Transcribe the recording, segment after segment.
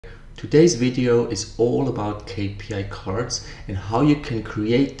Today's video is all about KPI cards and how you can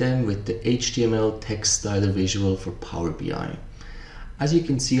create them with the HTML text styler visual for Power BI. As you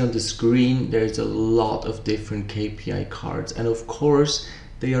can see on the screen, there's a lot of different KPI cards, and of course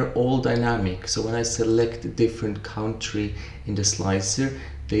they are all dynamic. So when I select a different country in the slicer,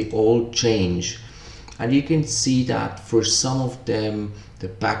 they all change. And you can see that for some of them the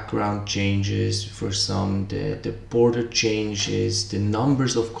background changes, for some the border changes, the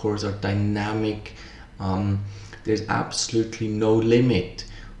numbers of course are dynamic. There's absolutely no limit.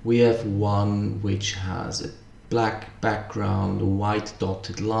 We have one which has a black background, a white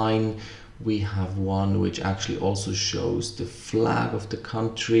dotted line. We have one which actually also shows the flag of the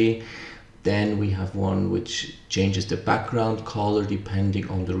country. Then we have one which changes the background color depending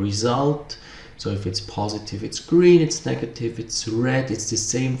on the result. So if it's positive, it's green, it's negative, it's red. It's the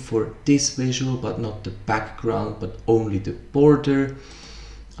same for this visual, but not the background, but only the border.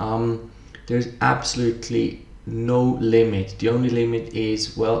 There's absolutely no limit. The only limit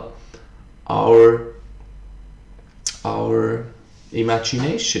is, well, our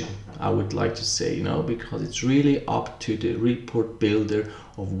imagination, I would like to say, because it's really up to the report builder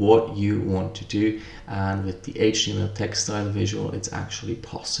of what you want to do. And with the HTML text style visual, it's actually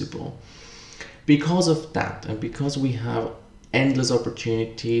possible. Because of that, and because we have endless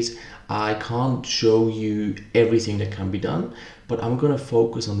opportunities, I can't show you everything that can be done, but I'm going to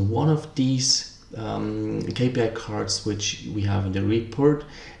focus on one of these KPI cards which we have in the report,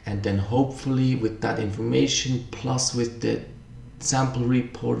 and then hopefully with that information plus with the sample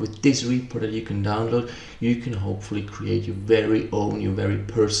report, with this report that you can download, you can hopefully create your very own, your very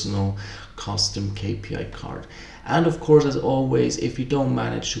personal custom KPI card. And of course, as always, if you don't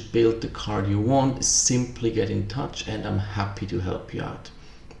manage to build the card you want, simply get in touch and I'm happy to help you out.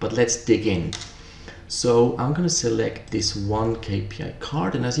 But let's dig in. So I'm going to select this one KPI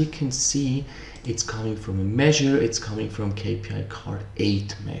card, and as you can see, it's coming from a measure. It's coming from KPI card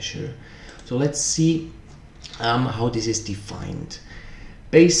 8 measure. So let's see how this is defined.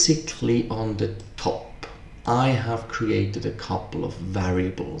 Basically, on the top, I have created a couple of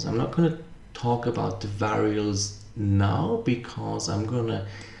variables. I'm not going to talk about the variables now because I'm going to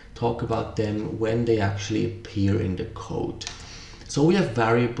talk about them when they actually appear in the code. So we have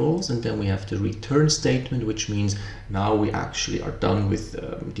variables, and then we have the return statement, which means now we actually are done with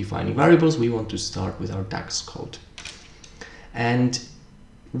defining variables. We want to start with our DAX code. And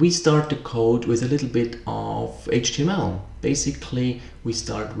we start the code with a little bit of HTML. Basically, we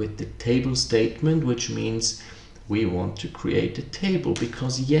start with the table statement, which means we want to create a table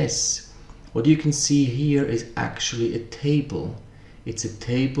because, yes, what you can see here is actually a table. It's a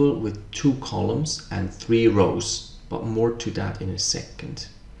table with 2 columns and 3 rows, but more to that in a second.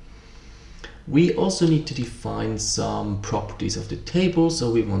 We also need to define some properties of the table. So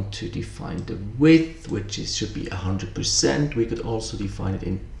we want to define the width, which should be 100%. We could also define it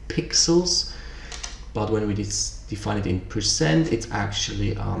in pixels, but when we define it in percent, it's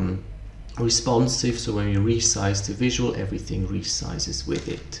actually responsive. So when you resize the visual, everything resizes with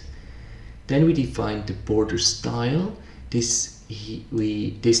it. Then we define the border style. This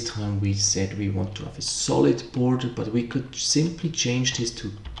time we said we want to have a solid border, but we could simply change this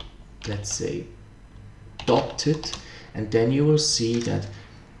to, let's say, dotted, and then you will see that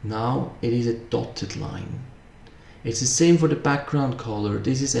now it is a dotted line. It's the same for the background color.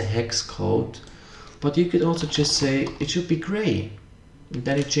 This is a hex code, but you could also just say it should be gray, and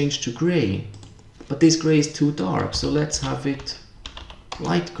then it changed to gray, but this gray is too dark, so let's have it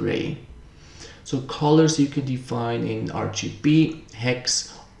light gray. So colors you can define in RGB,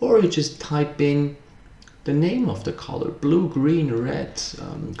 hex, or you just type in the name of the color: blue, green, red,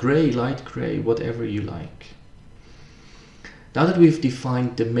 gray, light gray, whatever you like. Now that we've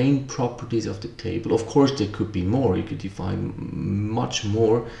defined the main properties of the table, of course there could be more. You could define much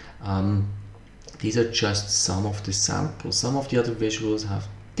more. These are just some of the samples. Some of the other visuals have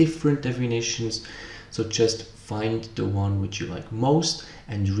different definitions, so just find the one which you like most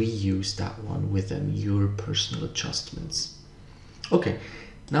and reuse that one with your personal adjustments. Okay,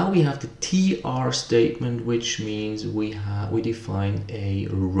 now we have the TR statement, which means we define a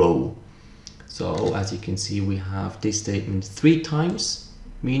row. So as you can see, we have this statement 3 times,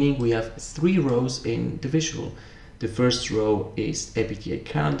 meaning we have 3 rows in the visual. The first row is EBITDA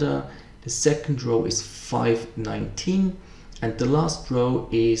Canada, the second row is 519, and the last row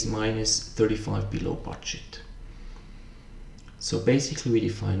is -35 below budget. So basically we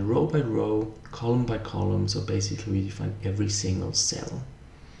define row by row, column by column, so basically we define every single cell.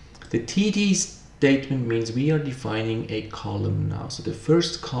 The TD statement means we are defining a column now. So the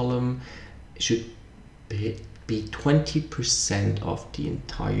first column should be 20% of the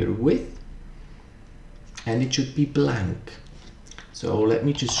entire width, and it should be blank. So let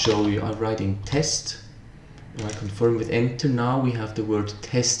me just show you. I'm writing test, and I confirm with enter. Now we have the word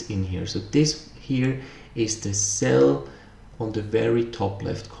test in here. So this here is the cell on the very top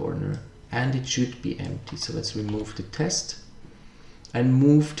left corner, and it should be empty. So let's remove the test and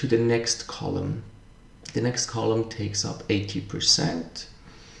move to the next column. The next column takes up 80%,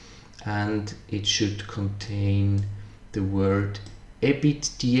 and it should contain the word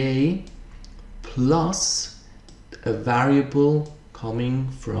EBITDA plus a variable coming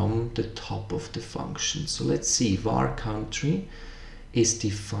from the top of the function. So let's see, var country is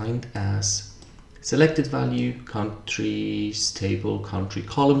defined as selected value, countries table, country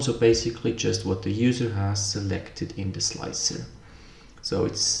column. So basically just what the user has selected in the slicer. So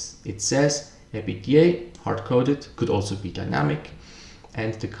it says EBITDA, hard-coded, could also be dynamic,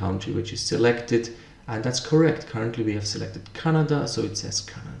 and the country which is selected, and that's correct. Currently we have selected Canada, so it says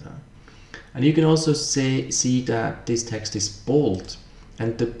Canada. And you can also see that this text is bold,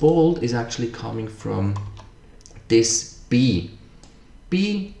 and the bold is actually coming from this B.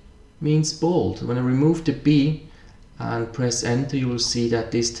 B means bold. When I remove the B and press enter, you will see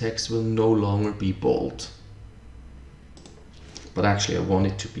that this text will no longer be bold. But actually I want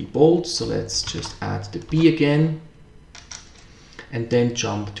it to be bold, so let's just add the B again and then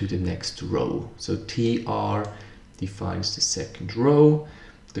jump to the next row. So TR defines the second row.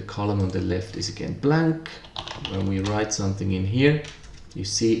 The column on the left is again blank. When we write something in here, you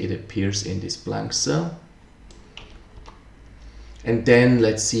see it appears in this blank cell. And then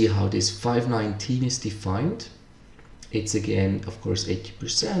let's see how this 519 is defined. It's again, of course,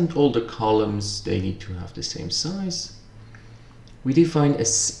 80%. All the columns, they need to have the same size. We define a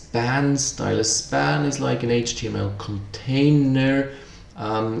span style. A span is like an HTML container,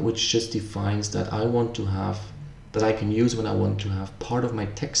 which just defines that I want to have, that I can use when I want to have part of my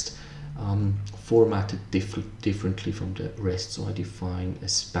text formatted differently from the rest. So I define a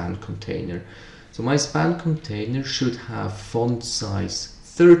span container. So my span container should have font size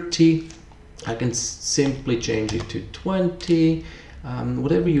 30. I can simply change it to 20,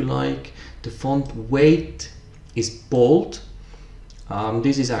 whatever you like. The font weight is bold.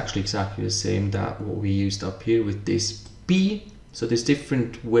 This is actually exactly the same that what we used up here with this B. So there's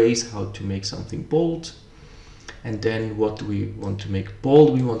different ways how to make something bold. And then what do we want to make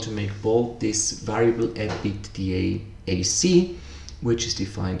bold? We want to make bold this variable EBITDA AC, which is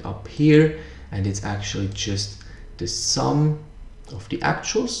defined up here, and it's actually just the sum of the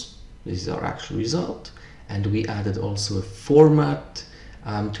actuals. This is our actual result, and we added also a format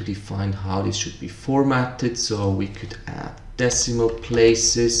to define how this should be formatted. So we could add decimal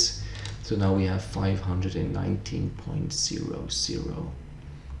places. So now we have 519.00.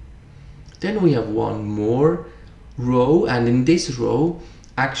 Then we have one more row, and in this row,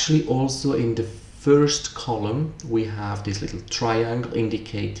 actually also in the first column, we have this little triangle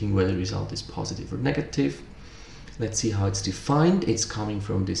indicating whether the result is positive or negative. Let's see how it's defined. It's coming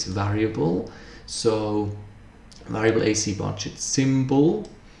from this variable. So variable AC budget symbol,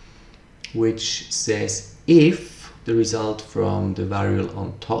 which says if the result from the variable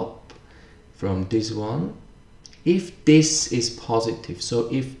on top, from this one, if this is positive, so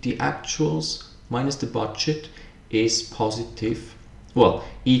if the actuals minus the budget is positive, well,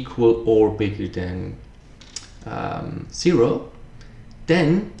 equal or bigger than 0,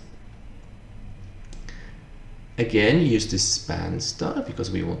 then again use the span style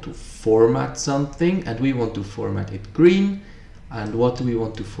because we want to format something, and we want to format it green. And what do we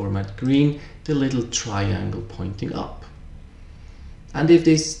want to format green? The little triangle pointing up. And if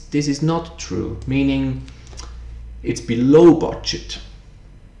this is not true, meaning it's below budget,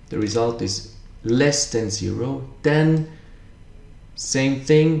 the result is less than 0, then same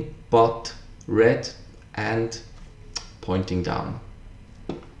thing, but red and pointing down.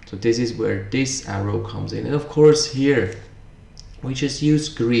 So this is where this arrow comes in. And of course here we just use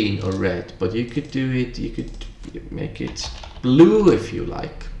green or red, but you could do it, you could make it blue if you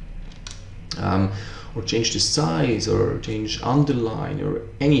like, or change the size, or change underline, or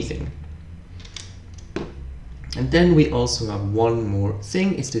anything. And then we also have one more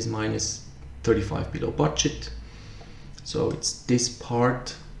thing. It's this minus 35 below budget. So it's this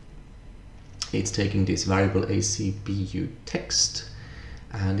part. It's taking this variable ACBU text,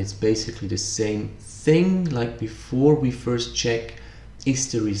 and it's basically the same thing like before. We first check, is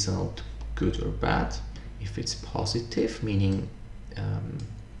the result good or bad? If it's positive, meaning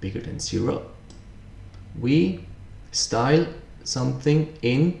bigger than 0, we style something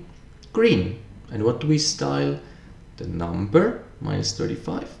in green. And what do we style? The number, minus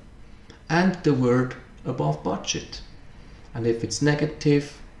 35, and the word above budget. And if it's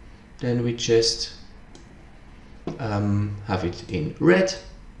negative, then we just have it in red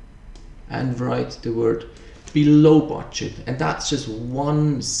and write the word below budget. And that's just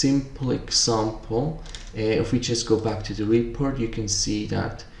one simple example. If we just go back to the report, you can see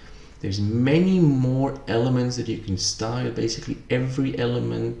that there's many more elements that you can style. Basically every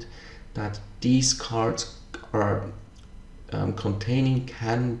element that these cards are containing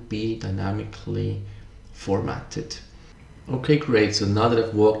can be dynamically formatted. Okay, great. So now that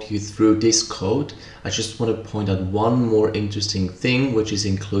I've walked you through this code, I just want to point out one more interesting thing, which is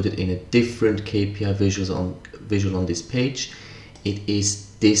included in a different KPI visual on this page. It is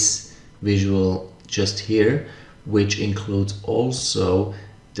this visual just here, which includes also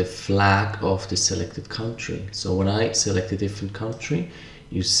the flag of the selected country. So when I select a different country,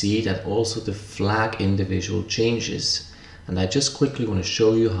 you see that also the flag in the visual changes. And I just quickly want to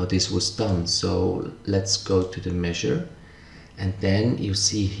show you how this was done. So let's go to the measure. And then you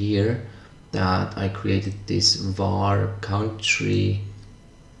see here that I created this var country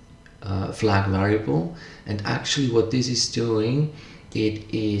flag variable. And actually what this is doing, it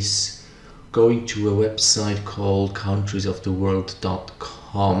is going to a website called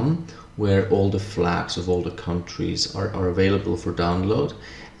countриesoftheworld.com, where all the flags of all the countries are available for download.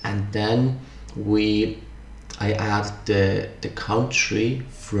 And then I add the country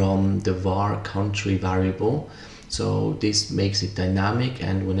from the var country variable. So this makes it dynamic,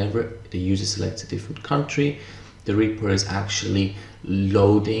 and whenever the user selects a different country, the report is actually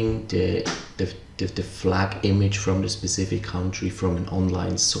loading the flag image from the specific country from an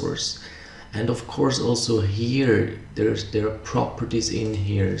online source. And of course also here there are properties in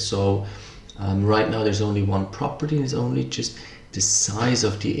here. So right now there's only one property, and it's only just the size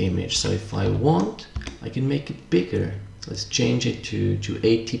of the image. So if I want, I can make it bigger. Let's change it to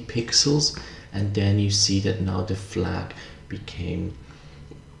 80 pixels, and then you see that now the flag became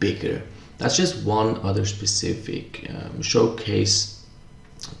bigger. That's just one other specific showcase.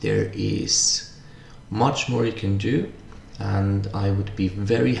 There is much more you can do, and I would be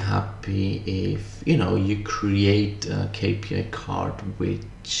very happy if you create a KPI card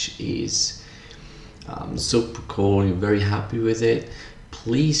which is super cool, you're very happy with it.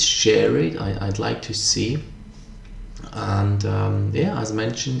 Please share it. I'd like to see. And yeah, as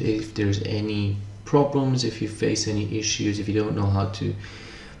mentioned, if there's any problems, if you face any issues, if you don't know how to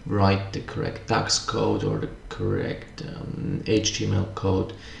write the correct DAX code or the correct HTML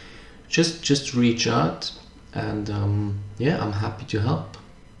code, just reach out, and yeah, I'm happy to help.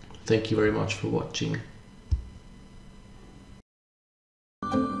 Thank you very much for watching.